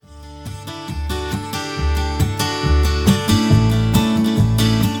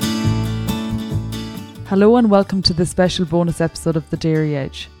Hello and welcome to this special bonus episode of The Dairy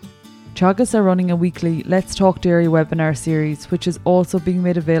Edge. Teagasc are running a weekly Let's Talk Dairy webinar series, which is also being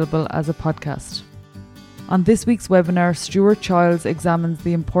made available as a podcast. On this week's webinar, Stuart Childs examines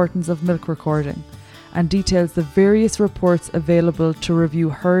the importance of milk recording and details the various reports available to review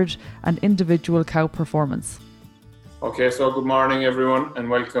herd and individual cow performance. Okay, so good morning everyone and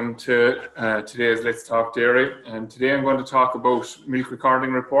welcome to today's Let's Talk Dairy. And today I'm going to talk about milk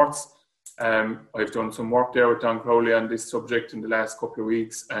recording reports. I've done some work there with Don Crowley on this subject in the last couple of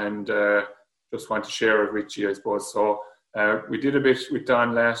weeks and just want to share it with you, I suppose. So we did a bit with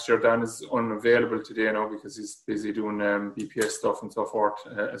Don last year. Don is unavailable today now because he's busy doing BPS stuff and so forth,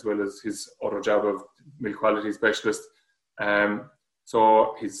 as well as his other job of milk quality specialist.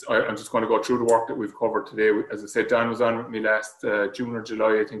 So I'm just going to go through the work that we've covered today. As I said, Don was on with me last June or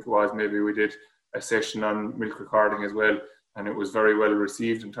July, I think it was. Maybe we did a session on milk recording as well. And it was very well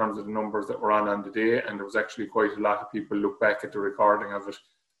received in terms of the numbers that were on the day. And there was actually quite a lot of people look back at the recording of it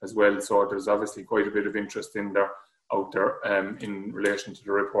as well. So there's obviously quite a bit of interest out there in relation to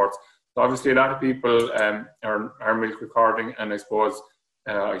the reports. So obviously a lot of people are milk recording. And I suppose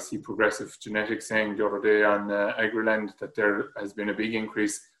I see Progressive Genetics saying the other day on AgriLand that there has been a big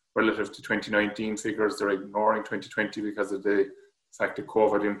increase relative to 2019 figures. They're ignoring 2020 because of the fact that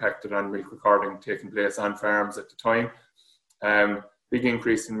COVID impacted on milk recording taking place on farms at the time. Big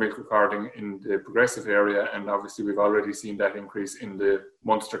increase in milk recording in the Progressive area, and obviously we've already seen that increase in the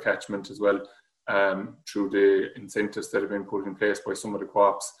Munster catchment as well through the incentives that have been put in place by some of the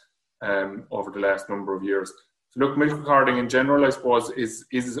co-ops over the last number of years. So look, milk recording in general, I suppose, is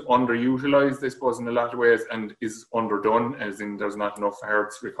underutilised, I suppose, in a lot of ways, and is underdone, as in there's not enough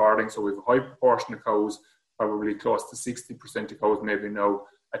herds recording. So we have a high proportion of cows, probably close to 60% of cows maybe now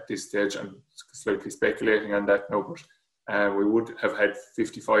at this stage. I'm slightly speculating on that now, but we would have had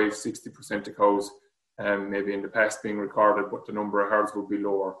 55-60% of cows maybe in the past being recorded, but the number of herds would be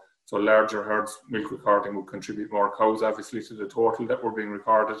lower. So larger herds, milk recording would contribute more cows, obviously, to the total that were being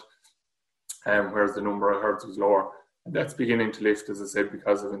recorded, whereas the number of herds was lower. And that's beginning to lift, as I said,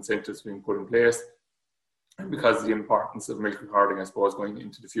 because of incentives being put in place and because of the importance of milk recording, I suppose, going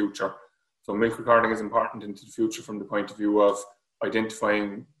into the future. So milk recording is important into the future from the point of view of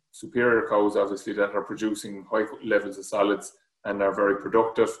identifying superior cows, obviously, that are producing high levels of solids and are very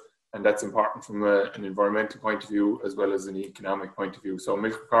productive, and that's important from an environmental point of view as well as an economic point of view. So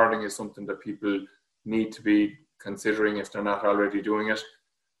milk recording is something that people need to be considering if they're not already doing it,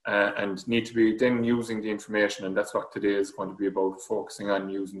 and need to be then using the information, and that's what today is going to be about, focusing on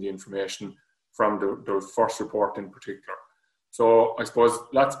using the information from the first report in particular. So I suppose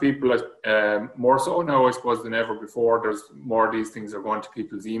lots of people, more so now I suppose than ever before, there's more of these things are going to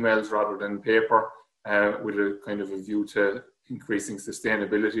people's emails rather than paper, with a kind of a view to increasing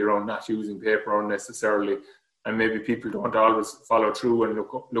sustainability around not using paper unnecessarily. And maybe people don't always follow through and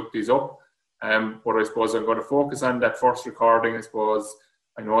look these up. But I suppose I'm going to focus on that first recording. I suppose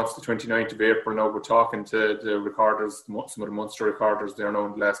I know it's the 29th of April now, but talking to the recorders, some of the Munster recorders there now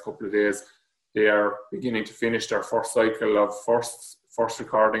in the last couple of days, they are beginning to finish their first cycle of first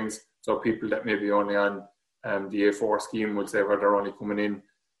recordings. So people that may be only on the A4 scheme will say, well, they're only coming in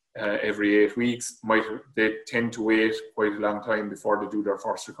every 8 weeks. They tend to wait quite a long time before they do their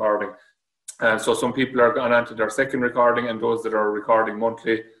first recording. So some people are gone on to their second recording, and those that are recording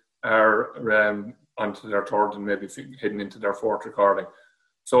monthly are onto their third and maybe heading into their fourth recording.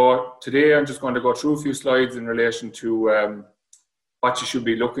 So today I'm just going to go through a few slides in relation to what you should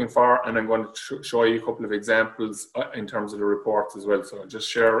be looking for, and I'm going to show you a couple of examples in terms of the reports as well. So I'll just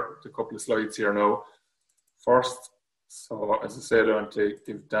share a couple of slides here now. First, so as I said, I want to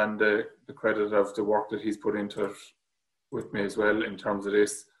give Dan the credit of the work that he's put into it with me as well in terms of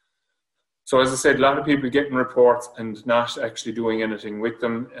this. So as I said, a lot of people getting reports and not actually doing anything with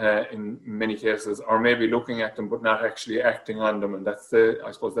them in many cases, or maybe looking at them but not actually acting on them. And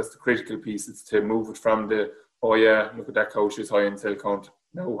I suppose that's the critical piece. It's to move it from the, oh yeah, look at that cow, she's high in cell count.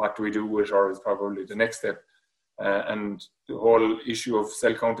 Now what do we do with her is probably the next step. And the whole issue of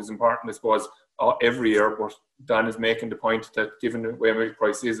cell count is important, I suppose, every year. But Dan is making the point that given the way milk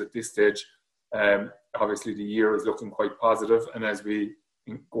price is at this stage, obviously the year is looking quite positive. And as we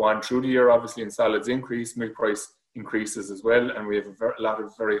go on through the year, obviously in solids increase, milk price increases as well. And we have a lot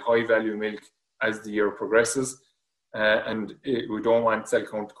of very high value milk as the year progresses. And we don't want cell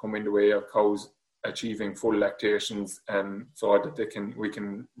count to come in the way of cows achieving full lactations, so that we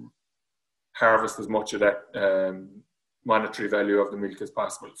can harvest as much of that monetary value of the milk as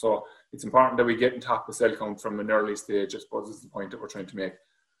possible. So it's important that we get on top of cell count from an early stage, I suppose is the point that we're trying to make.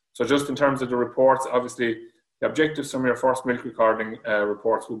 So just in terms of the reports, obviously The objectives from your first milk recording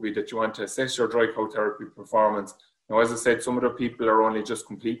reports will be that you want to assess your dry cow therapy performance. Now, as I said, some of the people are only just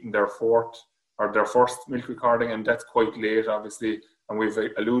completing their first milk recording, and that's quite late, obviously. And we've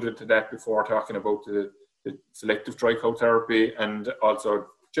alluded to that before, talking about the selective dry cow therapy and also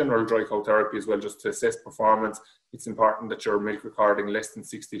general dry cow therapy as well, just to assess performance. It's important that you're milk recording less than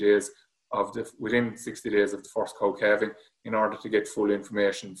 60 days within 60 days of the first cow calving in order to get full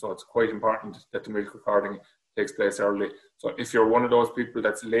information. So it's quite important that the milk recording takes place early. So if you're one of those people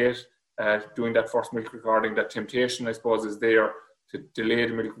that's late doing that first milk recording, that temptation, I suppose, is there to delay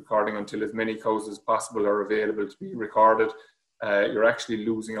the milk recording until as many cows as possible are available to be recorded. You're actually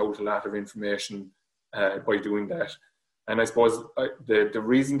losing out a lot of information by doing that. And I suppose the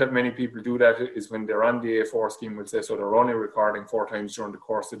reason that many people do that is when they're on the A4 scheme, we'll say, so they're only recording 4 times during the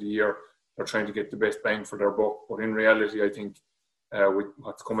course of the year. They're trying to get the best bang for their buck. But in reality, I think with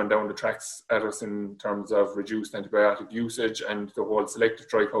what's coming down the tracks at us in terms of reduced antibiotic usage and the whole selective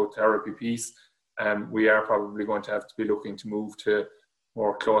dry cow therapy piece, we are probably going to have to be looking to move to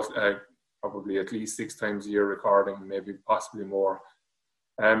more close, probably at least 6 times a year recording, maybe possibly more.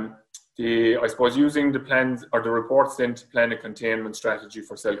 I suppose using the plans or the reports then to plan a containment strategy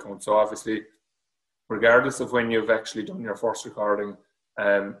for cell count. So obviously, regardless of when you've actually done your first recording,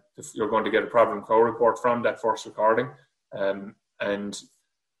 you're going to get a problem cow report from that first recording. And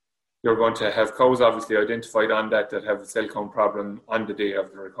you're going to have cows obviously identified on that have a cell count problem on the day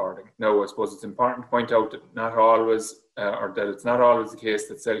of the recording. Now, I suppose it's important to point out that it's not always the case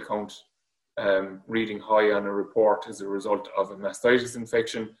that cell count reading high on a report is a result of a mastitis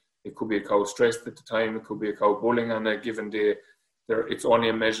infection. It could be a cow stressed at the time. It could be a cow bulling on a given day. It's only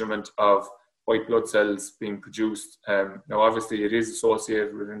a measurement of white blood cells being produced. Now, obviously, it is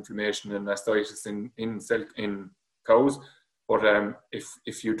associated with inflammation and mastitis in cows. But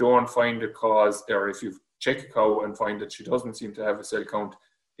if you don't find a cause, or if you check a cow and find that she doesn't seem to have a cell count,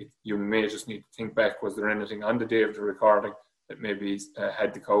 you may just need to think back, was there anything on the day of the recording that maybe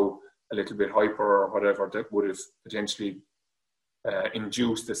had the cow a little bit hyper or whatever that would have potentially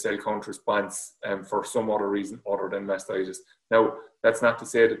induced a cell count response for some other reason other than mastitis. Now, that's not to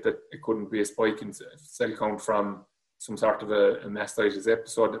say that it couldn't be a spike in cell count from some sort of a mastitis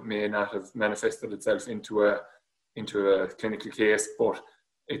episode that may not have manifested itself into a clinical case, but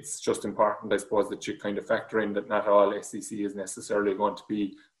it's just important, I suppose, that you kind of factor in that not all SCC is necessarily going to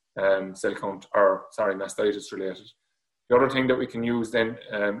be mastitis related. The other thing that we can use then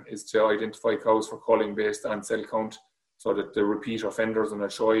is to identify cows for culling based on cell count, so that the repeat offenders, and I'll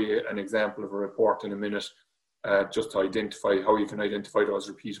show you an example of a report in a minute, just to identify how you can identify those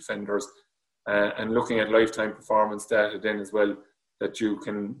repeat offenders, and looking at lifetime performance data then as well, that you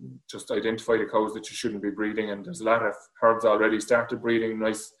can just identify the cows that you shouldn't be breeding. And there's a lot of herds already started breeding,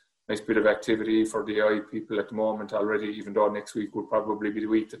 nice bit of activity for the eye people at the moment already, even though next week will probably be the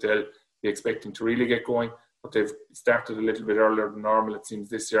week that they'll be expecting to really get going. But they've started a little bit earlier than normal, it seems,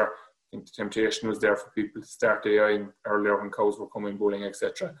 this year. I think the temptation was there for people to start AIing earlier when cows were coming bulling,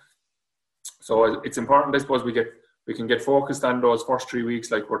 etc. So it's important, I suppose, we can get focused on those first 3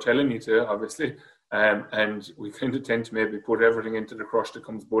 weeks like we're telling you to, obviously, and we kind of tend to maybe put everything into the crush that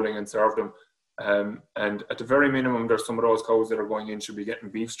comes bulling and serve them. And at the very minimum, there's some of those cows that are going in should be getting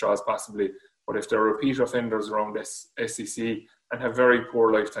beef straws possibly, but if they're repeat offenders around SCC and have very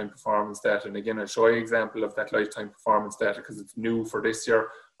poor lifetime performance data, and again, I'll show you an example of that lifetime performance data because it's new for this year.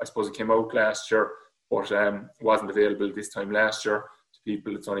 I suppose it came out last year, but wasn't available this time last year to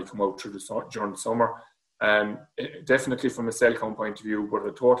people. It's only come out during the summer. Definitely from a cell count point of view, but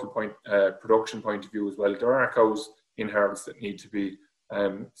a total production point of view as well. There are cows in herds that need to be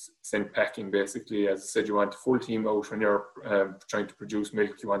sent packing, basically. As I said, you want a full team out when you're trying to produce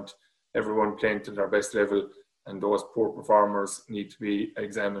milk. You want everyone playing to their best level, and those poor performers need to be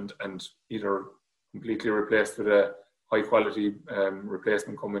examined and either completely replaced with a high quality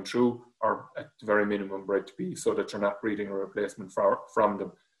replacement coming through, or at the very minimum bred to be, so that you're not breeding a replacement from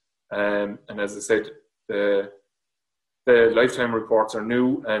them. And as I said, the lifetime reports are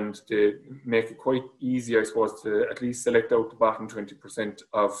new, and they make it quite easy, I suppose, to at least select out the bottom 20%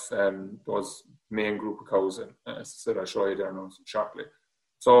 of those main group of cows. And as I said, I'll show you there now shortly.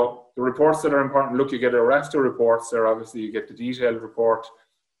 So the reports that are important, look, you get a raft of reports there. Obviously, you get the detailed report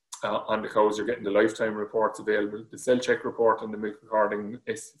on the cows. You're getting the lifetime reports available. The cell check report and the milk recording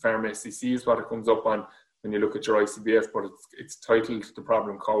farm SCC is what it comes up on when you look at your ICBF, but it's titled the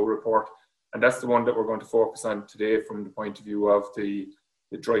problem cow report. And that's the one that we're going to focus on today from the point of view of the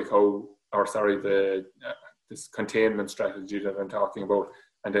dry cow, this containment strategy that I'm talking about,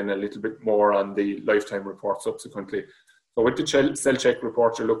 and then a little bit more on the lifetime report subsequently. So with the cell check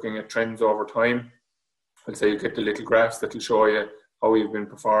report, you're looking at trends over time. I'll say you get the little graphs that will show you how you've been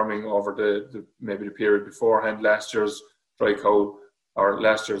performing over the maybe the period beforehand, last year's dry cow or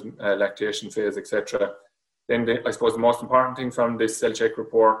last year's lactation phase, etc. Then I suppose the most important thing from this cell check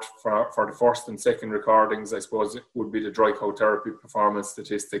report for the first and second recordings, I suppose, it would be the dry cow therapy performance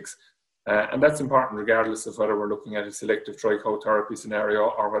statistics. And that's important regardless of whether we're looking at a selective dry cow therapy scenario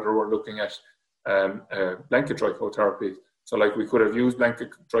or whether we're looking at blanket dry cow therapy. So like we could have used blanket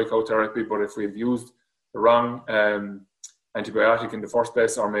dry cow therapy, but if we've used the wrong antibiotic in the first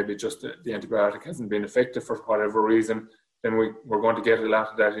place, or maybe just the antibiotic hasn't been effective for whatever reason, then we're going to get a lot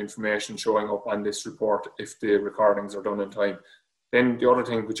of that information showing up on this report if the recordings are done in time. Then the other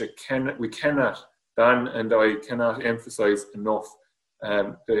thing which we cannot, Dan and I cannot emphasize enough,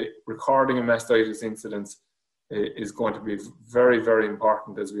 the recording of mastitis incidents is going to be very, very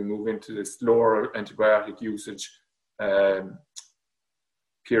important as we move into this lower antibiotic usage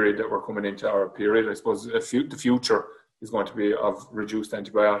period that we're coming into, our period. I suppose the future is going to be of reduced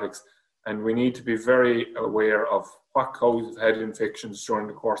antibiotics. And we need to be very aware of what cows have had infections during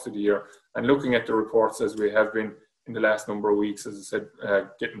the course of the year. And looking at the reports as we have been in the last number of weeks, as I said,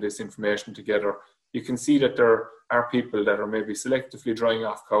 getting this information together, you can see that there are people that are maybe selectively drying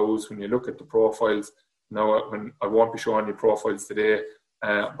off cows. When you look at the profiles, now I won't be showing you profiles today,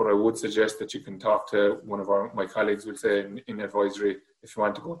 but I would suggest that you can talk to one of my colleagues, will say in advisory, if you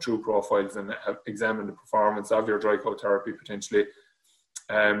want to go through profiles and examine the performance of your dry cow therapy potentially.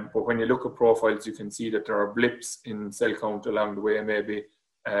 But when you look at profiles, you can see that there are blips in cell count along the way. Maybe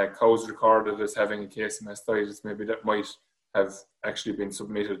cows recorded as having a case of mastitis, maybe that might have actually been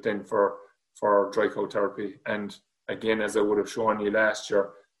submitted then for dry cow therapy. And again, as I would have shown you last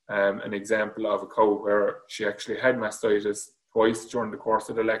year, an example of a cow where she actually had mastitis twice during the course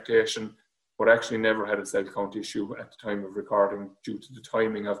of the lactation, but actually never had a cell count issue at the time of recording due to the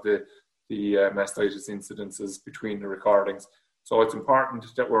timing of the mastitis incidences between the recordings. So it's important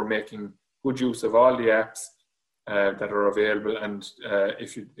that we're making good use of all the apps that are available. And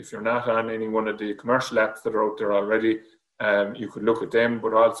if you're not on any one of the commercial apps that are out there already, you could look at them.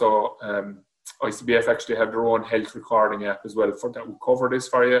 But also ICBF actually have their own health recording app as well that will cover this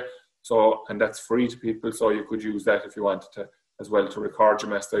for you. So, and that's free to people. So you could use that if you wanted to as well, to record your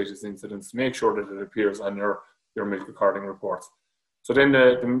mastitis incidents, to make sure that it appears on your milk recording reports. So then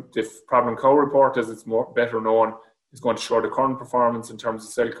the problem cow report, as it's better known, is going to show the current performance in terms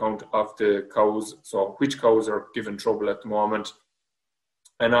of cell count of the cows. So which cows are given trouble at the moment.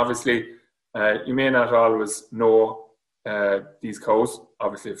 And obviously, you may not always know these cows.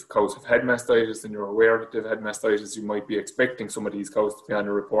 Obviously, if cows have had mastitis and you're aware that they've had mastitis, you might be expecting some of these cows to be on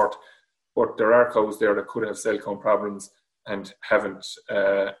a report. But there are cows there that could have cell count problems and haven't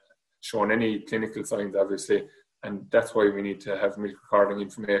shown any clinical signs, obviously. And that's why we need to have milk recording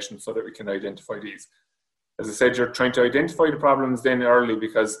information so that we can identify these. As I said, you're trying to identify the problems then early,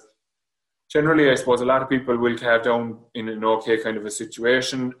 because generally, I suppose a lot of people will calve down in an okay kind of a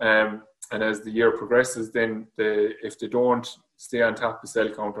situation. And as the year progresses, then if they don't stay on top of cell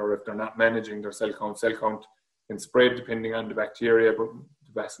count, or if they're not managing their cell count can spread depending on the bacteria, but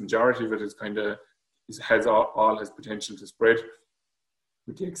the vast majority of it is has potential to spread,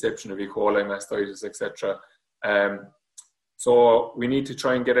 with the exception of E. coli, mastitis, etc. So we need to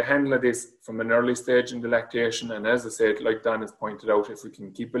try and get a handle of this from an early stage in the lactation. And as I said, like Dan has pointed out, if we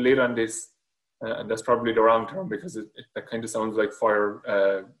can keep a lid on this, and that's probably the wrong term, because that kind of sounds like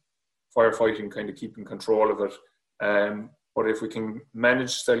firefighting, kind of keeping control of it. But if we can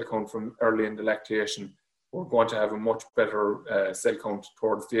manage cell count from early in the lactation, we're going to have a much better cell count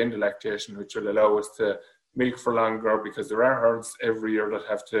towards the end of lactation, which will allow us to milk for longer, because there are herds every year that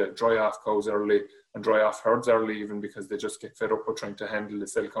have to dry off cows early and dry off herds early, even because they just get fed up with trying to handle the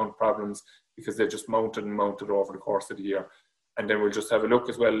cell count problems, because they just mounted over the course of the year. And then we'll just have a look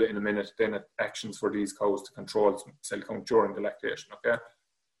as well in a minute then at actions for these cows to control cell count during the lactation, okay?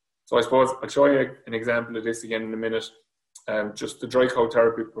 So I suppose I'll show you an example of this again in a minute. Just the dry cow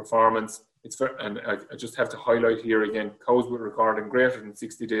therapy performance. And I just have to highlight here again, cows with recording greater than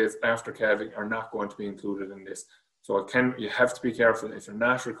 60 days after calving are not going to be included in this. So you have to be careful. If you're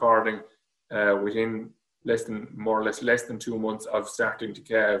not recording within more or less less than 2 months of starting to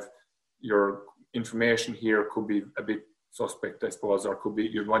calve, your information here could be a bit suspect, I suppose, or could be,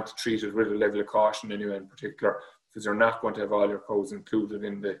 you'd want to treat it with a level of caution anyway in particular, because you're not going to have all your cows included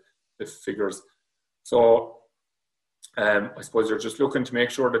in the figures. So I suppose you're just looking to make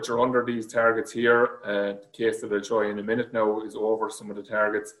sure that you're under these targets here. The case that I'll show you in a minute now is over some of the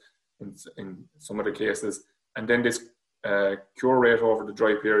targets in some of the cases. And then this cure rate over the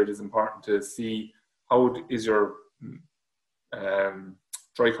dry period is important to see how is your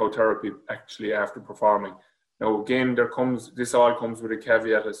dry cow therapy actually after performing. Now again, this all comes with a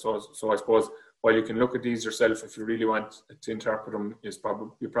caveat. So I suppose while you can look at these yourself, if you really want to interpret them,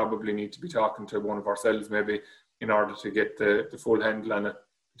 you probably need to be talking to one of ourselves maybe in order to get the full handle on it,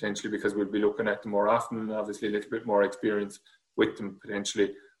 potentially, because we'll be looking at them more often and obviously a little bit more experience with them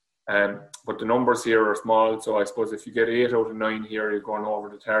potentially. But the numbers here are small, so I suppose if you get 8 out of 9 here, you're going over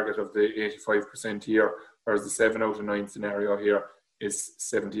the target of the 85% here, whereas the 7 out of 9 scenario here is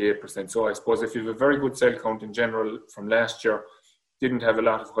 78%. So I suppose if you have a very good cell count in general from last year, didn't have a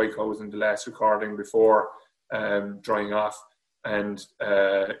lot of high cows in the last recording before drying off, and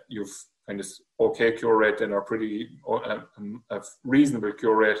you've kind of okay cure rate and are pretty a reasonable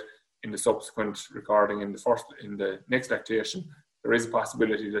cure rate in the subsequent recording in the next lactation, there is a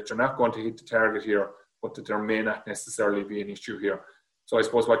possibility that you're not going to hit the target here, but that there may not necessarily be an issue here. So I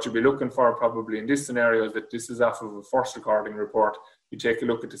suppose what you'll be looking for probably in this scenario is that this is off of a first recording report. You take a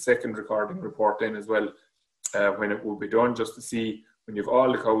look at the second recording report then as well when it will be done, just to see when you've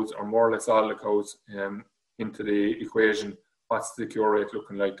all the cows or more or less all the cows into the equation, what's the cure rate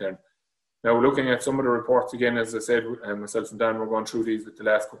looking like then. Now, looking at some of the reports again, as I said, myself and Dan were going through these with the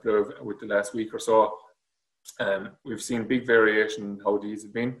last week or so. We've seen big variation in how these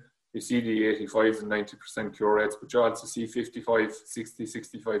have been. You see the 85s and 90% cure rates, but you also see 55, 60,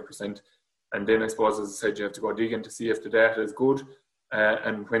 65%. And then I suppose, as I said, you have to go digging to see if the data is good.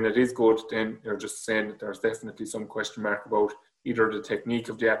 And when it is good, then you're just saying that there's definitely some question mark about either the technique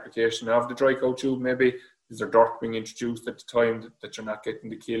of the application of the dry cow tube, maybe. Is there dirt being introduced at the time that you're not getting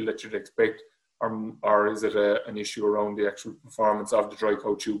the kill that you'd expect? Or is it an issue around the actual performance of the dry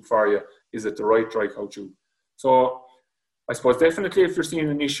cow tube for you? Is it the right dry cow tube? So I suppose definitely if you're seeing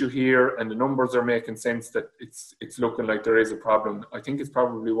an issue here and the numbers are making sense that it's looking like there is a problem, I think it's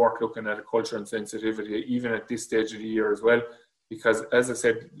probably worth looking at a culture and sensitivity even at this stage of the year as well. Because as I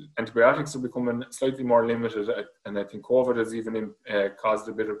said, antibiotics are becoming slightly more limited, and I think COVID has even caused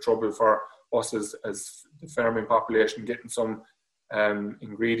a bit of trouble for us as the farming population, getting some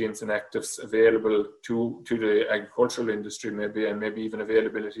ingredients and actives available to the agricultural industry maybe, and maybe even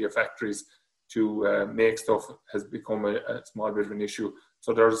availability of factories to make stuff has become a small bit of an issue.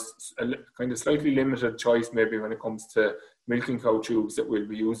 So there's a kind of slightly limited choice maybe when it comes to milking cow tubes that we'll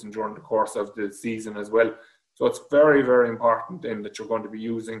be using during the course of the season as well. So it's very, very important then that you're going to be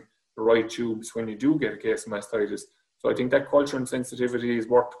using the right tubes when you do get a case of mastitis. So I think that culture and sensitivity is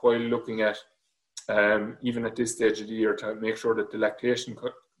worthwhile looking at even at this stage of the year to make sure that the lactation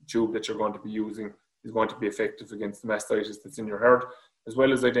tube that you're going to be using is going to be effective against the mastitis that's in your herd, as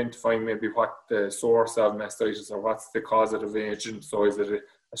well as identifying maybe what the source of mastitis or what's the causative agent. So is it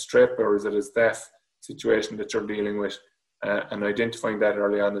a strep or is it a staph situation that you're dealing with? And identifying that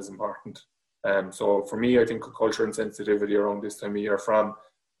early on is important. So for me, I think culture and sensitivity around this time of year from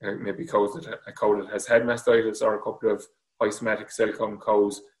maybe a cow that has had mastitis or a couple of high somatic cell count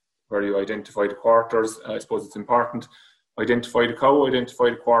cows where you identify the quarters. I suppose it's important. Identify the cow, identify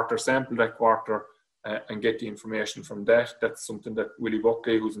the quarter, sample that quarter and get the information from that. That's something that Willie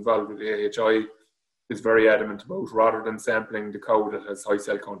Buckley, who's involved with the AHI, is very adamant about, rather than sampling the cow that has high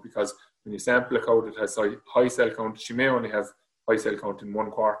cell count, because when you sample a cow that has high cell count, she may only have high cell count in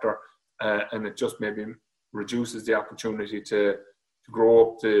one quarter, and it just maybe reduces the opportunity to grow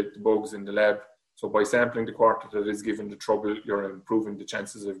up the bugs in the lab. So by sampling the quarter that is given the trouble, you're improving the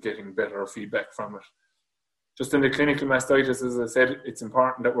chances of getting better feedback from it. Just in the clinical mastitis, as I said, it's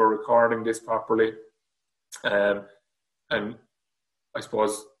important that we're recording this properly. And I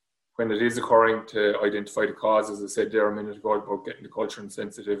suppose when it is occurring, to identify the cause, as I said there a minute ago about getting the culture and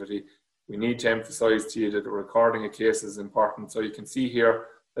sensitivity, we need to emphasize to you that the recording a case is important. So you can see here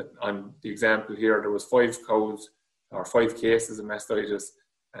that on the example here, there was 5 cows or 5 cases of mastitis.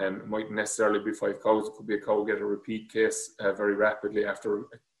 It mightn't necessarily be 5 cows. It could be a cow get a repeat case very rapidly after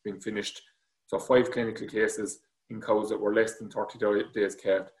being finished. So 5 clinical cases in cows that were less than 30 days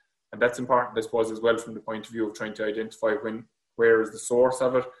calved. And that's important, I suppose, as well from the point of view of trying to identify where is the source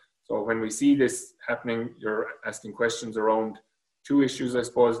of it. So when we see this happening, you're asking questions around 2 issues, I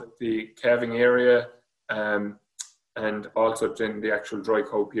suppose, the calving area and also then the actual dry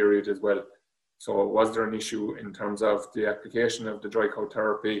cow period as well. So was there an issue in terms of the application of the dry cow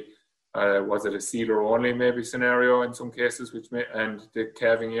therapy? Was it a sealer only maybe scenario in some cases, and the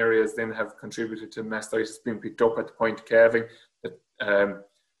calving areas then have contributed to mastitis being picked up at the point of calving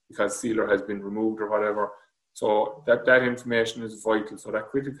because sealer has been removed or whatever. So that information is vital. So that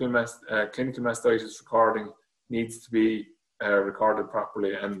clinical mastitis recording needs to be recorded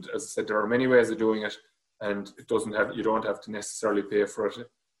properly. And as I said, there are many ways of doing it, and you don't have to necessarily pay for it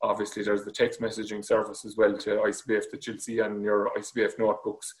obviously there's the text messaging service as well to ICBF that you'll see on your ICBF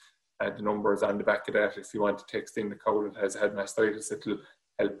notebooks. The numbers on the back of that, if you want to text in the cow that has had mastitis, it'll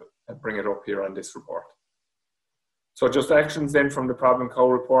help bring it up here on this report. So just actions then from the problem cow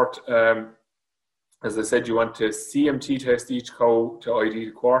report. As I said, you want to CMT test each cow to ID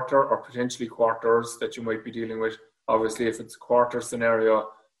the quarter or potentially quarters that you might be dealing with. Obviously, if it's a quarter scenario,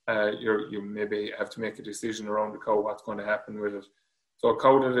 you maybe have to make a decision around the cow, what's going to happen with it. So a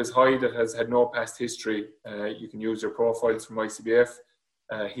cow that is high, that has had no past history, you can use your profiles from ICBF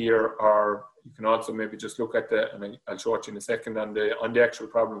here, or you can also maybe just look at and I'll show it you in a second, on the actual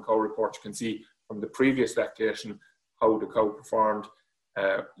problem cow report, you can see from the previous lactation how the cow performed.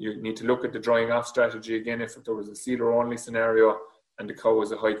 You need to look at the drying off strategy again. If there was a sealer only scenario and the cow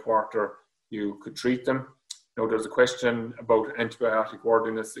was a high quarter, you could treat them. Now there's a question about antibiotic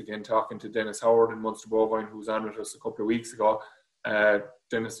worthiness, again talking to Dennis Howard in Munster Bovine, who was on with us a couple of weeks ago.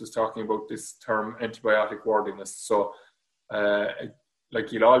 Dennis was talking about this term antibiotic worthiness. So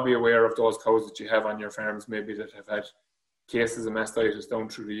like you'll all be aware of those cows that you have on your farms maybe that have had cases of mastitis down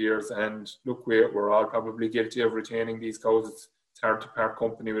through the years, and look, we're all probably guilty of retaining these cows. It's hard to part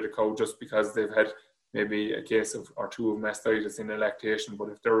company with a cow just because they've had maybe a case or two of mastitis in a lactation, but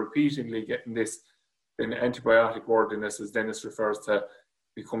if they're repeatedly getting this, then antibiotic worthiness, as Dennis refers to,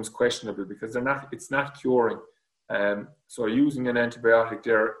 becomes questionable because it's not curing. So using an antibiotic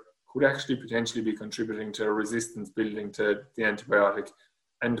there could actually potentially be contributing to resistance building to the antibiotic,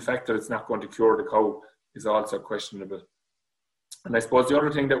 and the fact that it's not going to cure the cow is also questionable. And I suppose the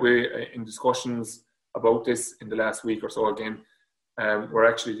other thing that we, in discussions about this in the last week or so again, I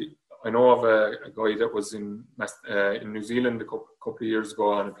know of a guy that was in New Zealand a couple of years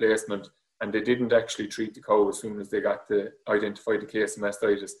ago on a placement, and they didn't actually treat the cow as soon as they got to identify the case of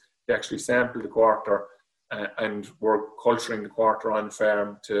mastitis. They actually sampled the quarter and were culturing the quarter on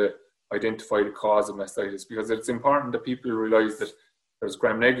farm to identify the cause of mastitis, because it's important that people realise that there's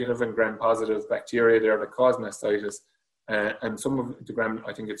gram-negative and gram-positive bacteria there that cause mastitis, and some of the gram,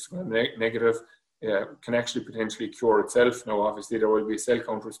 I think it's gram-negative, can actually potentially cure itself. Now, obviously, there will be a cell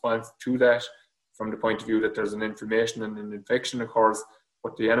count response to that from the point of view that there's an inflammation and an infection occurs,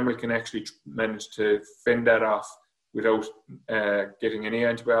 but the animal can actually manage to fend that off without getting any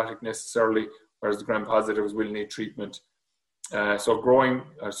antibiotic necessarily, whereas the gram-positives will need treatment. So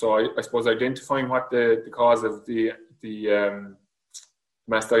I suppose identifying what the cause of the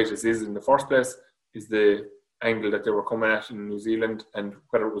mastitis is in the first place is the angle that they were coming at in New Zealand, and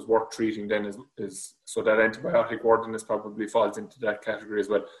whether it was worth treating then is so that antibiotic worthiness probably falls into that category as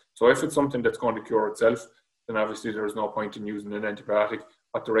well. So if it's something that's going to cure itself, then obviously there is no point in using an antibiotic.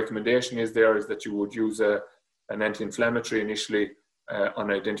 What the recommendation is there is that you would use an anti-inflammatory initially on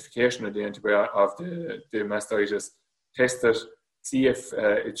identification of the antibiotic of the mastitis, test it, see if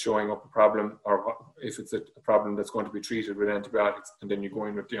it's showing up a problem, or if it's a problem that's going to be treated with antibiotics, and then you go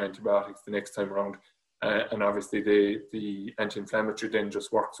in with the antibiotics the next time around. And obviously the anti-inflammatory then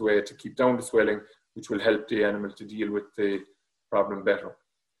just works away to keep down the swelling, which will help the animal to deal with the problem better.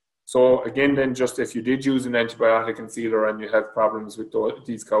 So again, then just if you did use an antibiotic and sealer and you have problems with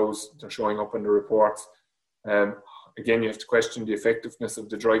these cows, they're showing up in the reports. Again, you have to question the effectiveness of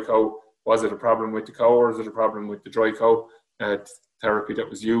the dry cow. Was it a problem with the cow, or is it a problem with the dry cow therapy that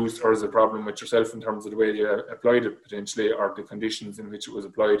was used, or is it a problem with yourself in terms of the way you applied it potentially, or the conditions in which it was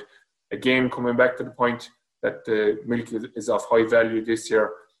applied? Again, coming back to the point that the milk is of high value this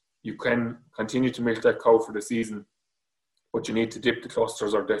year, you can continue to milk that cow for the season, but you need to dip the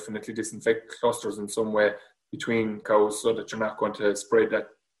clusters or definitely disinfect the clusters in some way between cows so that you're not going to spread that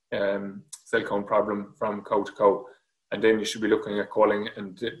cell count problem from cow to cow. And then you should be looking at culling,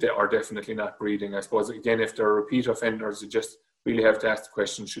 and they are definitely not breeding. I suppose, again, if they're repeat offenders, you just really have to ask the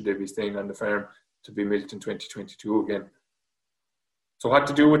question, should they be staying on the farm to be milked in 2022 again? So what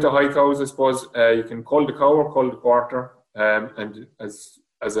to do with the high cows, I suppose, you can cull the cow or cull the quarter. And as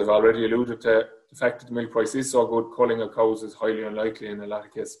I've already alluded to, the fact that the milk price is so good, culling of cows is highly unlikely in a lot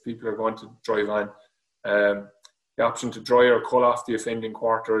of cases. People are going to drive on. The option to dry or cull off the offending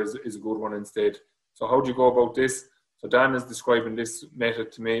quarter is a good one instead. So how do you go about this? So Dan is describing this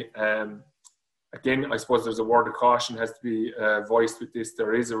method to me. Again, I suppose there's a word of caution has to be voiced with this.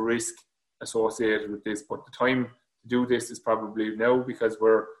 There is a risk associated with this, but the time to do this is probably now, because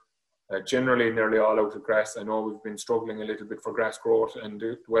we're generally nearly all out of grass. I know we've been struggling a little bit for grass growth, and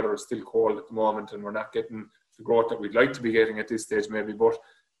the weather is still cold at the moment, and we're not getting the growth that we'd like to be getting at this stage maybe, but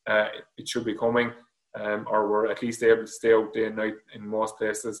it should be coming, or we're at least able to stay out day and night in most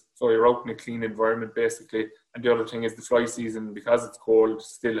places. So you're out in a clean environment basically. And the other thing is the fly season, because it's cold,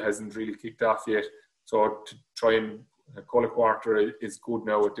 still hasn't really kicked off yet. So to try and cull a quarter is good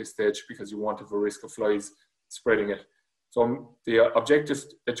now at this stage because you won't have a risk of flies spreading it. So the objective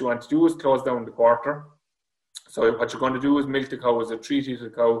that you want to do is close down the quarter. So what you're going to do is milk the cow as a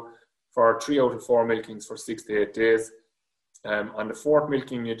 3-litre cow for 3 out of 4 milkings for 6 to 8 days. On the 4th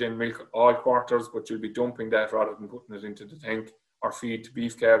milking, you then milk all quarters, but you'll be dumping that rather than putting it into the tank or feed to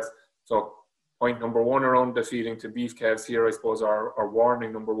beef calves. So point number 1 around the feeding to beef calves here, I suppose, or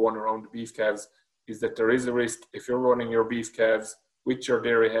warning number 1 around the beef calves is that there is a risk if you're running your beef calves with your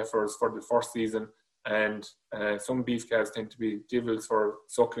dairy heifers for the first season, and some beef calves tend to be divils for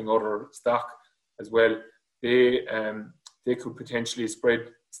suckling other stock as well. They could potentially spread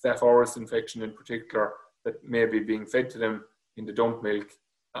Staph aureus infection in particular that may be being fed to them in the dump milk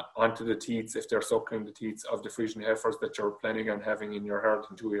onto the teats if they're suckling the teats of the Frisian heifers that you're planning on having in your herd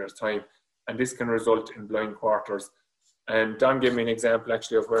in 2 years' time. And this can result in blind quarters. And Don gave me an example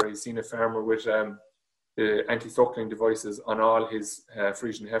actually of where he's seen a farmer with the anti-suckling devices on all his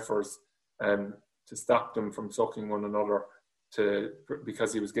Frisian heifers to stop them from suckling one another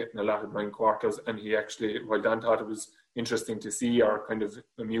because he was getting a lot of blind quarters. And he actually, while Don thought it was interesting to see, or kind of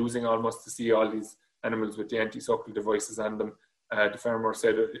amusing almost, to see all these animals with the anti-suckle devices on them, the farmer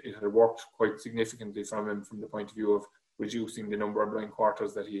said it had worked quite significantly from him from the point of view of reducing the number of blind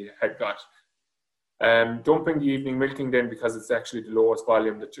quarters that he had got. Dumping the evening milking then, because it's actually the lowest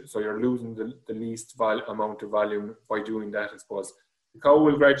volume, so you're losing the least amount of volume by doing that, I suppose. The cow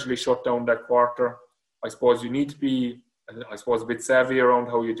will gradually shut down that quarter. I suppose you need to be, a bit savvy around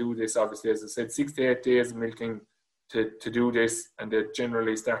how you do this. Obviously, as I said, 6 to 8 days of milking to do this, and they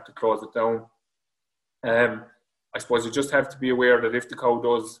generally start to close it down. I suppose you just have to be aware that if the cow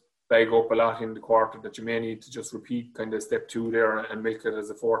does bag up a lot in the quarter, that you may need to just repeat kind of step 2 there and milk it as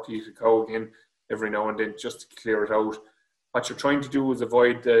a 40-litre cow again every now and then just to clear it out. What you're trying to do is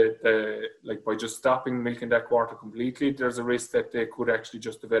avoid by just stopping milking that quarter completely, there's a risk that they could actually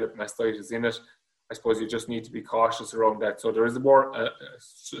just develop mastitis in it. I suppose you just need to be cautious around that. So there is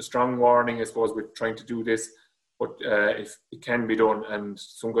a strong warning, I suppose, with trying to do this, but if it can be done, and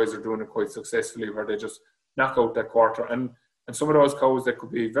some guys are doing it quite successfully, where they just knock out that quarter. And some of those cows that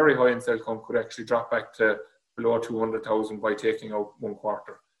could be very high in cell count could actually drop back to below 200,000 by taking out 1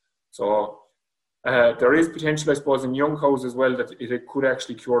 quarter. So there is potential, I suppose, in young cows as well that it could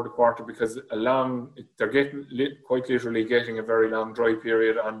actually cure the quarter, because they're quite literally getting a very long dry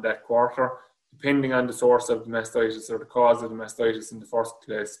period on that quarter. Depending on the source of the mastitis or the cause of the mastitis in the first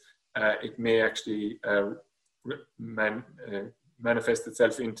place, it may actually manifest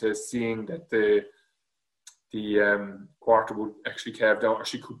itself into seeing that the quarter would actually calve down, or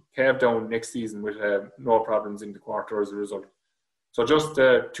she could calve down next season with no problems in the quarter as a result. So just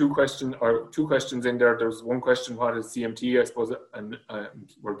two questions in there. There's one question, what is CMT, I suppose, and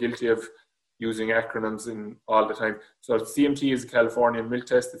we're guilty of using acronyms in all the time. So CMT is a Californian milk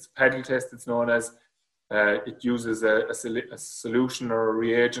test. It's a paddle test, it's known as. It uses a solution or a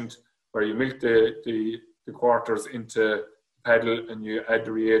reagent where you milk the quarters into the paddle and you add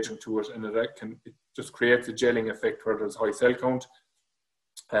the reagent to it, and it just creates a gelling effect where there's high cell count,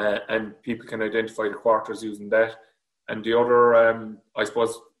 and people can identify the quarters using that. And the other, I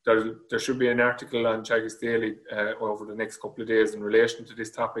suppose, there should be an article on Teagasc Daily over the next couple of days in relation to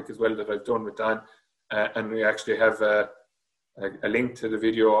this topic as well that I've done with Dan, and we actually have a link to the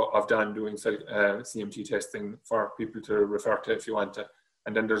video of Dan doing CMT testing for people to refer to if you want to.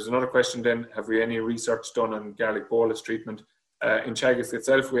 And then there's another question then, have we any research done on garlic bolus treatment? In Teagasc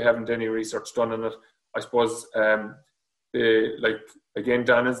itself, we haven't any research done on it. I suppose, again,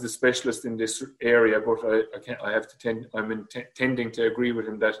 Dan is the specialist in this area, but I'm tending to agree with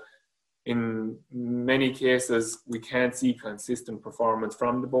him that in many cases we can't see consistent performance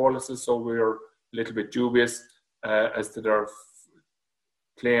from the boluses, so we're a little bit dubious as to their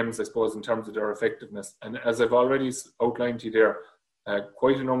claims, I suppose, in terms of their effectiveness. And as I've already outlined to you there,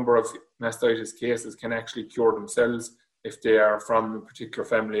 quite a number of mastitis cases can actually cure themselves if they are from a particular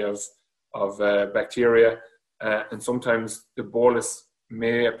family of bacteria. And sometimes the bolus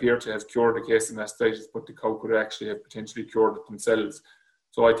may appear to have cured the case of mastitis, but the cow could actually have potentially cured it themselves.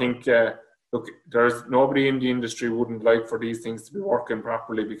 So I think, look, there's nobody in the industry wouldn't like for these things to be working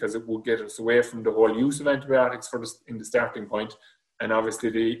properly, because it would get us away from the whole use of antibiotics in the starting point, and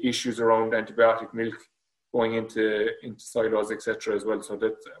obviously the issues around antibiotic milk going into silos, etc. as well. So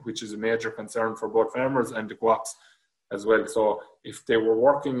that, which is a major concern for both farmers and the co-ops as well. So if they were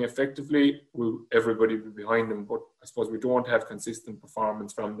working effectively, everybody would be behind them. But I suppose we don't have consistent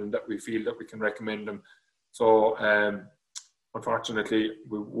performance from them that we feel that we can recommend them. So unfortunately,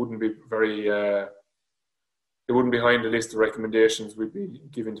 we wouldn't be very, it they wouldn't be behind the list of recommendations we'd be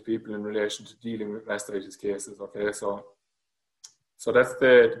giving to people in relation to dealing with mastitis cases. Okay, so that's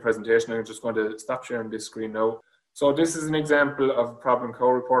the presentation. I'm just going to stop sharing this screen now. So this is an example of a problem cow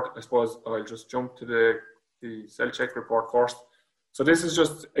report. I suppose I'll just jump to the cell check report first. So this is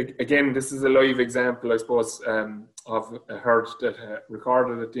just, again, this is a live example, I suppose, of a herd that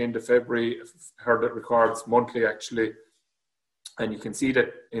recorded at the end of February, a herd that records monthly actually. And you can see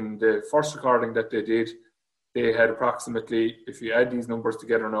that in the first recording that they did, they had approximately, if you add these numbers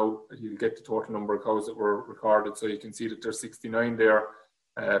together now, you'll get the total number of cows that were recorded. So you can see that there's 69 there,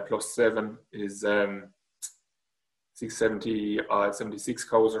 plus 7 is 76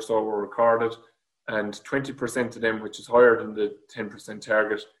 cows or so were recorded. And 20% of them, which is higher than the 10%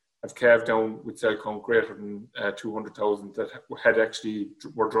 target, have calved down with cell count greater than 200,000 that had actually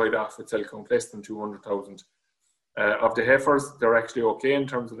were dried off with cell count less than 200,000. Of the heifers, they're actually okay in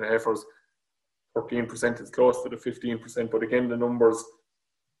terms of the heifers. 13% is close to the 15%, but again, the numbers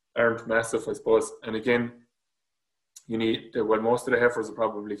aren't massive, I suppose. And again, you need, well, most of the heifers are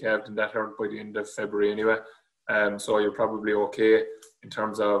probably calved in that herd by the end of February anyway. So you're probably okay in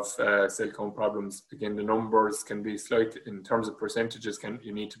terms of cell count problems. Again, the numbers can be slight in terms of percentages.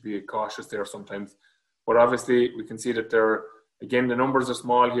 You need to be cautious there sometimes. But obviously, we can see that again, the numbers are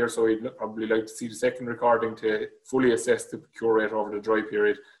small here, so you'd probably like to see the second recording to fully assess the cure rate over the dry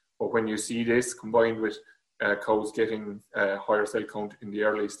period. But when you see this combined with cows getting higher cell count in the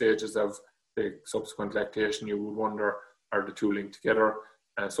early stages of the subsequent lactation, you would wonder, are the two linked together?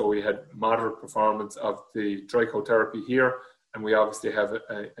 So we had moderate performance of the dry cow therapy here, and we obviously have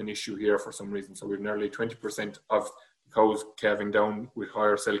an issue here for some reason. So we've nearly 20% of the cows calving down with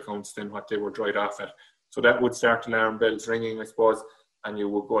higher cell counts than what they were dried off at. So that would start alarm bells ringing, I suppose, and you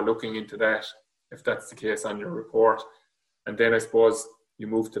will go looking into that if that's the case on your report. And then I suppose you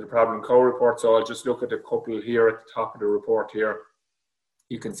move to the problem cow report. So I'll just look at a couple here at the top of the report here.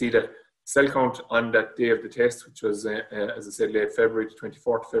 You can see that cell count on that day of the test, which was, as I said, late February, the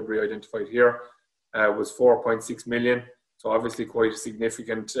 24th of February identified here, was 4.6 million. So obviously quite a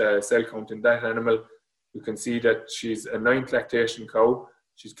significant cell count in that animal. You can see that she's a 9th lactation cow.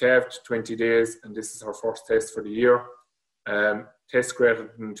 She's calved 20 days, and this is her first test for the year. Test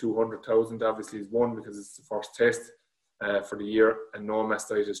greater than 200,000 obviously is 1 because it's the first test for the year, and no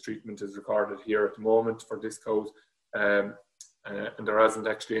mastitis treatment is recorded here at the moment for this cow. And there hasn't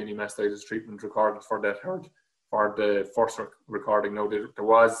actually any mastitis treatment recorded for that herd for the first recording. Now, there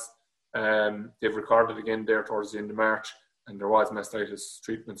was, they've recorded again there towards the end of March, and there was mastitis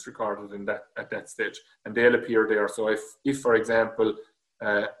treatments recorded in that at that stage, and they'll appear there. So if for example,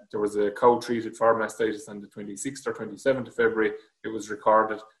 there was a cow treated for mastitis on the 26th or 27th of February, it was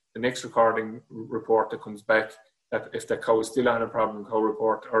recorded. The next recording report that comes back, that if the cow is still on a problem cow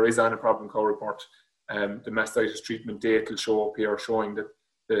report or is on a problem cow report, the mastitis treatment date will show up here, showing that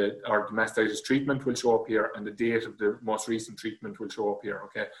the mastitis treatment will show up here, and the date of the most recent treatment will show up here.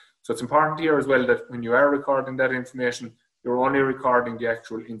 Okay, so it's important here as well that when you are recording that information, you're only recording the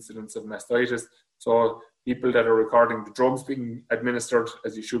actual incidence of mastitis. So people that are recording the drugs being administered,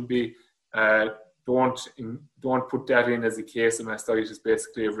 as you should be, don't put that in as a case of mastitis.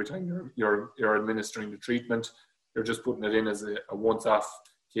 Basically, every time you're administering the treatment, you're just putting it in as a once-off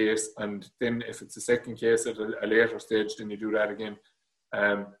case, and then if it's a second case at a later stage, then you do that again.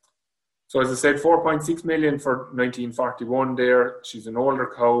 So as I said, 4.6 million for 1941 there. She's an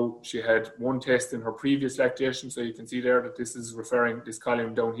older cow. She had 1 test in her previous lactation. So you can see there that this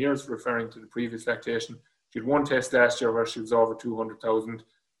column down here is referring to the previous lactation. She had 1 test last year where she was over 200,000.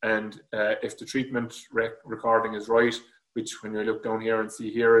 And if the treatment recording is right, which when you look down here and see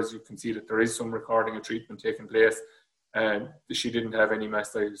here, as you can see that there is some recording of treatment taking place, and she didn't have any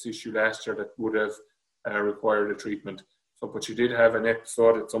mastitis issue last year that would have required a treatment. So, but she did have an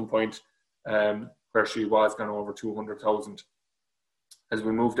episode at some point where she was gone over 200,000. As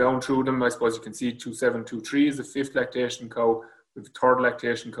we move down through them, I suppose you can see 2723 is a 5th lactation cow. We have a 3rd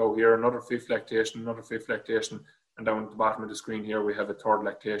lactation cow here, another 5th lactation, another 5th lactation, and down at the bottom of the screen here we have a 3rd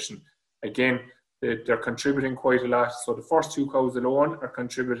lactation. Again, they're contributing quite a lot. So the first 2 cows alone are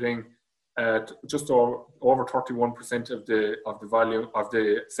contributing just over 31% of the volume of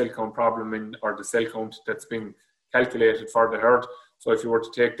the cell count problem or the cell count that's been calculated for the herd. So if you were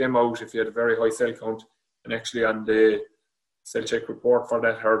to take them out, if you had a very high cell count, and actually on the cell check report for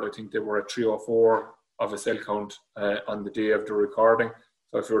that herd, I think they were at 304 of a cell count on the day of the recording.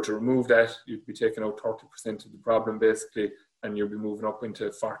 So if you were to remove that, you'd be taking out 30% of the problem basically, and you'll be moving up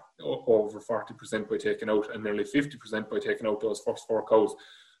into over 40% by taking out, and nearly 50% by taking out those first 4 cows.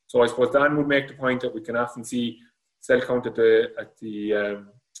 So I suppose Dan would make the point that we can often see cell count at the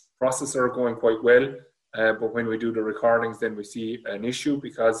processor going quite well, but when we do the recordings, then we see an issue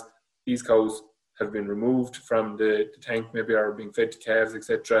because these cows have been removed from the tank, maybe are being fed to calves,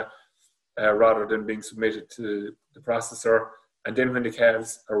 etc., rather than being submitted to the processor. And then when the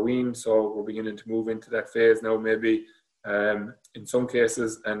calves are weaned, so we're beginning to move into that phase now, maybe in some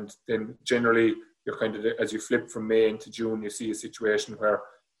cases, and then generally you're kind of, as you flip from May into June, you see a situation where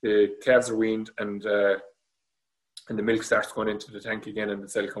the calves are weaned and the milk starts going into the tank again, and the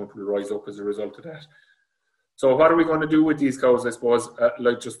cell count will rise up as a result of that. So what are we going to do with these cows, I suppose?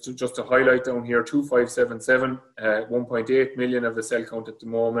 Like just to highlight down here, 2577, 1.8 million of the cell count at the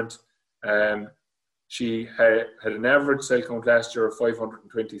moment. She had an average cell count last year of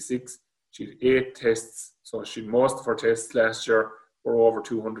 526. She had 8 tests, so most of her tests last year were over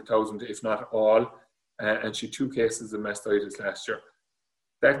 200,000, if not all, and she had 2 cases of mastitis last year.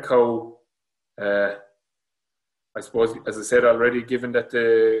 That cow, I suppose, as I said already, given that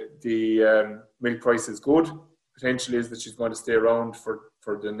the milk price is good, potentially is that she's going to stay around for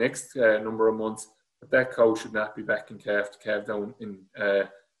the next number of months. But that cow should not be back in calf to calve down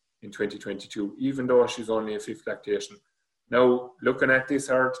in 2022, even though she's only a 5th lactation. Now, looking at this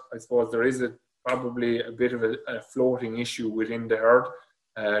herd, I suppose there is probably a bit of a floating issue within the herd.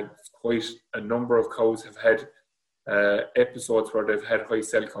 Quite a number of cows have had episodes where they've had high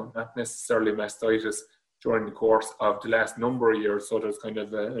cell count, not necessarily mastitis, during the course of the last number of years. So there's kind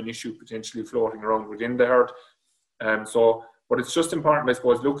of an issue potentially floating around within the herd. But it's just important, I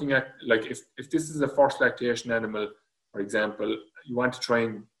suppose, looking at, like, if this is a first lactation animal, for example, you want to try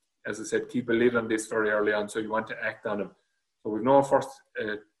and, as I said, keep a lid on this very early on, so you want to act on them. So we've no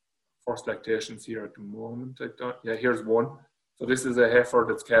first lactations here at the moment. Here's one. So this is a heifer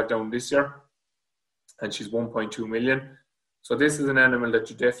that's calved down this year, and she's 1.2 million. So this is an animal that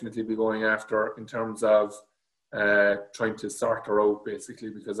you definitely be going after in terms of trying to sort her out, basically,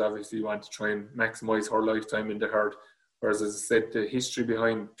 because obviously you want to try and maximize her lifetime in the herd. Whereas, as I said, the history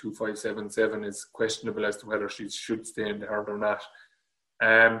behind 2577 is questionable as to whether she should stay in the herd or not.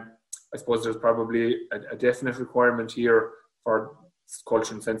 I suppose there's probably a definite requirement here for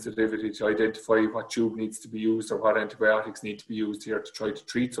culture and sensitivity to identify what tube needs to be used or what antibiotics need to be used here to try to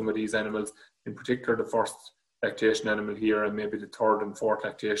treat some of these animals, in particular the first lactation animal here and maybe the 3rd and 4th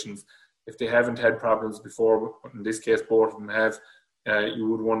lactations. If they haven't had problems before, in this case both of them have, you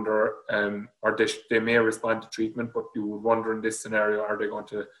would wonder, or they may respond to treatment, but you would wonder in this scenario, are they going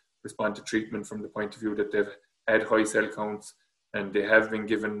to respond to treatment from the point of view that they've had high cell counts and they have been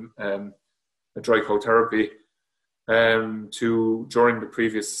given a dry cow therapy during the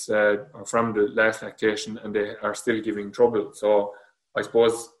previous or from the last lactation, and they are still giving trouble. So I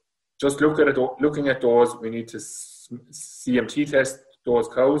suppose just looking at those, we need to CMT test those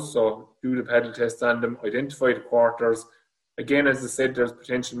cows, so do the paddle test on them, identify the quarters. Again, as I said, there's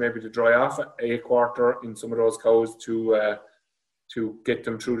potential maybe to dry off a quarter in some of those cows to get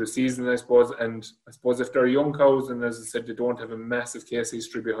them through the season, I suppose. And I suppose if they're young cows, and as I said, they don't have a massive case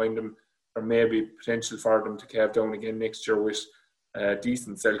history behind them, there may be potential for them to calve down again next year with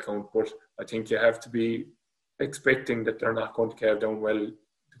decent cell count. But I think you have to be expecting that they're not going to calve down well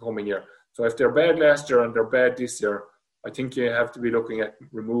the coming year. So if they're bad last year and they're bad this year, I think you have to be looking at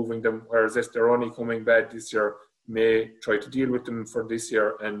removing them. Whereas if they're only coming bad this year, you may try to deal with them for this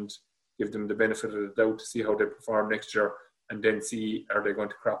year and give them the benefit of the doubt to see how they perform next year, and then see, are they going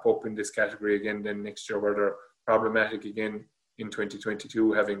to crop up in this category again then next year, where they're problematic again in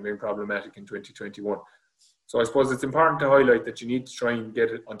 2022, having been problematic in 2021. So I suppose it's important to highlight that you need to try and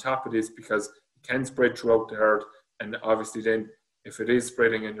get it on top of this, because it can spread throughout the herd. And obviously then, if it is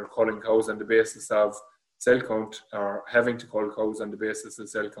spreading and you're culling cows on the basis of cell count, or having to cull cows on the basis of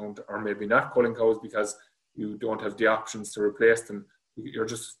cell count, or maybe not culling cows because you don't have the options to replace them, you're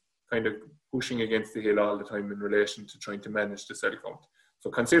just kind of pushing against the hill all the time in relation to trying to manage the cell count.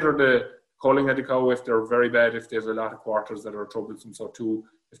 So consider the culling of the cow if they're very bad, if they have a lot of quarters that are troublesome. So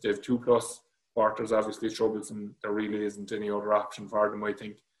if they have 2+ quarters, obviously troublesome, there really isn't any other option for them, I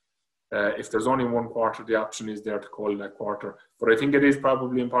think. If there's only 1 quarter, the option is there to cull that quarter. But I think it is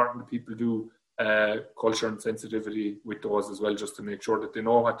probably important that people do culture and sensitivity with those as well, just to make sure that they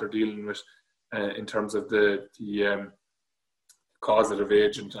know what they're dealing with in terms of the causative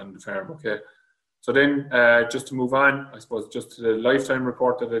agent on the farm. Okay, so then just to move on, I suppose, just to the lifetime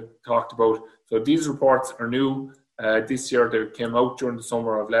report that I talked about. So these reports are new this year. They came out during the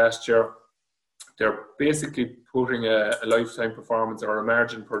summer of last year. They're basically putting a lifetime performance or a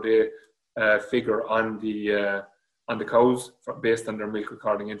margin per day figure on the cows based on their milk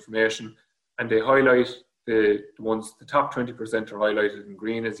recording information, and they highlight the top 20% are highlighted in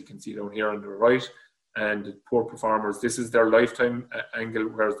green, as you can see down here on the right, and the poor performers, this is their lifetime angle,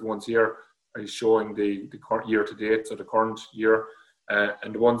 whereas the ones here is showing the current year to date, so the current year,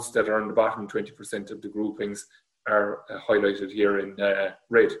 and the ones that are in the bottom 20% of the groupings are highlighted here in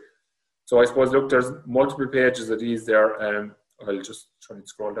red. So I suppose, look, there's multiple pages of these there. I'll just try and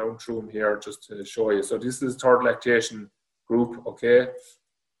scroll down through them here just to show you. So this is third lactation group, okay?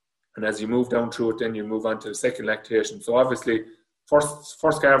 And as you move down through it, then you move on to the second lactation. So obviously,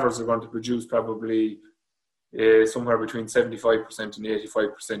 first calvers are going to produce probably somewhere between 75% and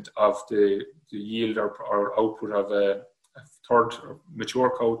 85% of the yield or output of a third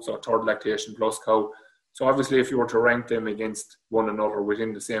mature cow, so third lactation plus cow. So obviously, if you were to rank them against one another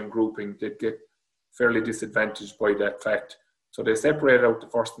within the same grouping, they'd get fairly disadvantaged by that fact. So they separate out the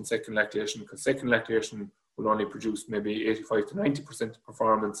first and second lactation, because second lactation will only produce maybe 85 to 90%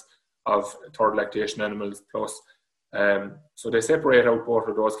 performance of third lactation animals plus. So they separate out both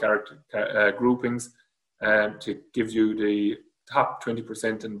of those groupings to give you the top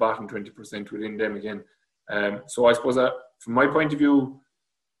 20% and bottom 20% within them again. So I suppose from my point of view,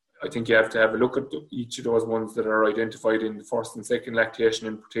 I think you have to have a look at each of those ones that are identified in the first and second lactation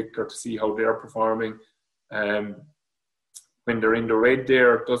in particular to see how they're performing. When they're in the red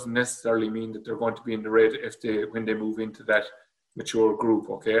there, it doesn't necessarily mean that they're going to be in the red when they move into that mature group,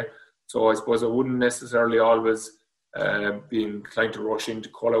 okay? So I suppose I wouldn't necessarily always be inclined to rush in to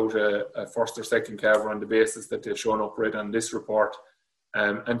call out a first or second calver on the basis that they've shown up red on this report.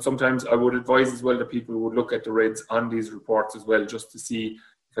 And sometimes I would advise as well that people would look at the reds on these reports as well, just to see,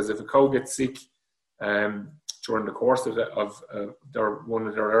 because if a cow gets sick during the course of one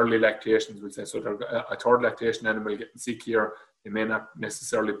of their early lactations, we'll say, so a third lactation animal getting sick here, they may not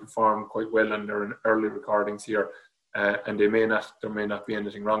necessarily perform quite well on their early recordings here, and there may not be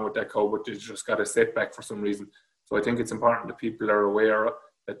anything wrong with that cow, but they just got a setback for some reason. So I think it's important that people are aware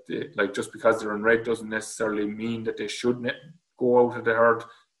that just because they're in red doesn't necessarily mean that they should go out of the herd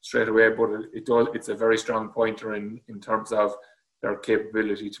straight away, but it's a very strong pointer in terms of their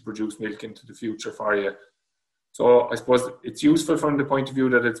capability to produce milk into the future for you. So I suppose it's useful from the point of view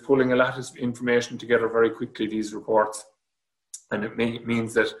that it's pulling a lot of information together very quickly, these reports. And it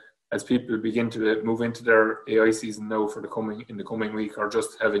means that as people begin to move into their AI season now in the coming week, or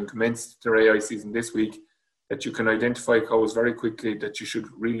just having commenced their AI season this week, that you can identify cows very quickly that you should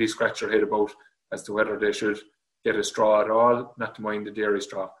really scratch your head about as to whether they should get a straw at all, not to mind the dairy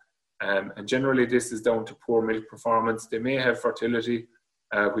straw. And generally this is down to poor milk performance. They may have fertility,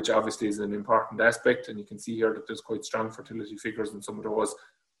 which obviously is an important aspect, and you can see here that there's quite strong fertility figures in some of those,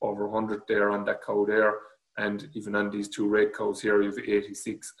 over 100 there on that cow there, and even on these two red cows here you have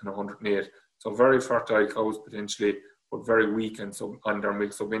 86 and 108. So very fertile cows potentially, but very weak on their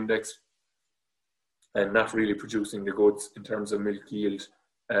milk sub-index, and not really producing the goods in terms of milk yield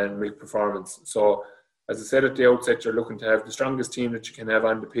and milk performance. So as I said at the outset, you're looking to have the strongest team that you can have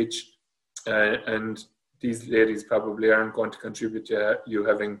on the pitch, and these ladies probably aren't going to contribute to you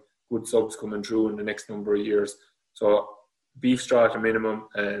having good subs coming through in the next number of years. So beef straw at a minimum,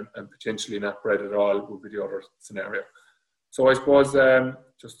 and potentially not bred at all would be the other scenario. So I suppose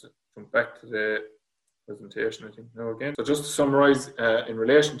just to come back to the presentation, I think now again. So just to summarise, in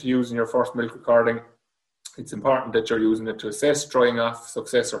relation to using your first milk recording, it's important that you're using it to assess drying off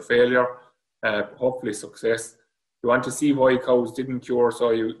success or failure, hopefully success. You want to see why cows didn't cure, so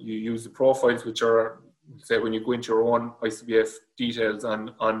you use the profiles, which are, say, when you go into your own ICBF details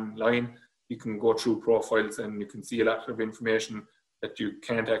online, you can go through profiles and you can see a lot of information that you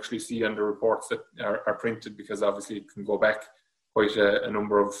can't actually see on the reports that are printed, because obviously you can go back quite a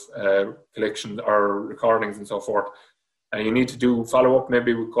number of collections or recordings and so forth. And you need to follow up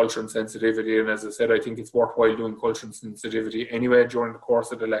maybe with culture and sensitivity. And as I said, I think it's worthwhile doing culture and sensitivity anyway during the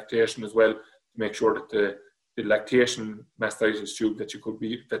course of the lactation as well, to make sure that the lactation mastitis tube that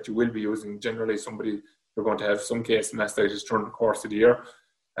you will be using, generally you're going to have some case mastitis during the course of the year,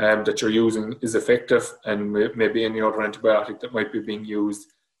 that you're using is effective, and maybe any other antibiotic that might be being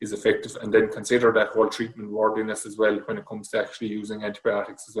used is effective. And then consider that whole treatment worthiness as well when it comes to actually using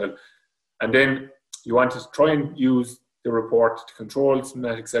antibiotics as well. And then you want to try and use the report to control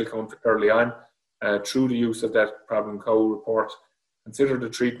somatic cell count early on through the use of that problem cow report. Consider the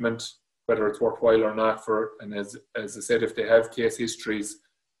treatment, whether it's worthwhile or not and as I said, if they have case histories,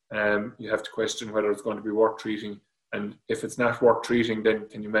 you have to question whether it's going to be worth treating. And if it's not worth treating, then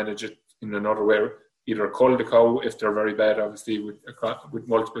can you manage it in another way? Either cull the cow if they're very bad, obviously with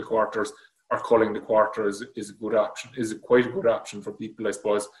multiple quarters, or culling the quarter is a good option, is quite a good option for people, I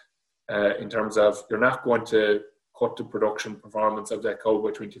suppose, in terms of you're not going to cut the production performance of that cow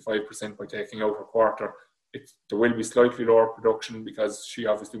by 25% by taking out her quarter. There will be slightly lower production because she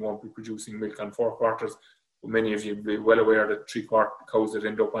obviously won't be producing milk on 4 quarters, Many of you will be well aware that cows that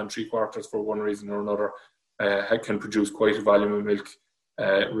end up on 3/4 for one reason or another can produce quite a volume of milk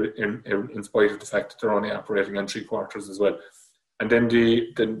in spite of the fact that they're only operating on 3/4 as well. And then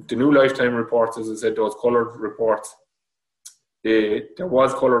the new lifetime reports, as I said, those coloured reports, there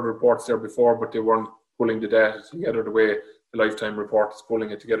was coloured reports there before, but they weren't pulling the data together the way the lifetime report is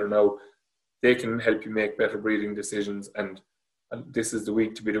pulling it together now. They can help you make better breeding decisions, and this is the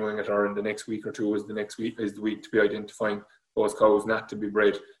week to be doing it, or in the next week or two is the week to be identifying those cows not to be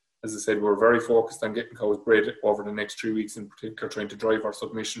bred. As I said, we're very focused on getting cows bred over the next 3 weeks in particular, trying to drive our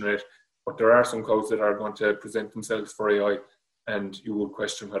submission rate. But there are some cows that are going to present themselves for AI, and you will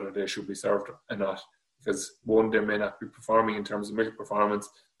question whether they should be served or not. Because one, they may not be performing in terms of milk performance,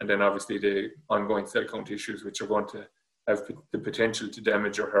 and then obviously the ongoing cell count issues, which are going to have the potential to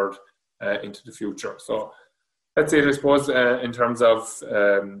damage your herd into the future. So that's it, I suppose, in terms of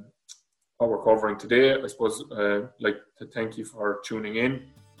what we're covering today. I suppose I'd like to thank you for tuning in,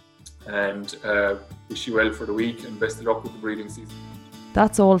 and wish you well for the week, and best of luck with the breeding season.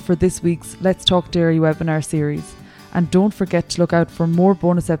 That's all for this week's Let's Talk Dairy webinar series, and don't forget to look out for more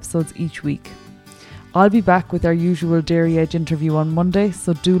bonus episodes each week. I'll be back with our usual Dairy Edge interview on Monday,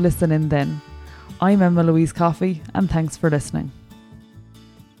 so do listen in then. I'm Emma Louise Coffey, and thanks for listening.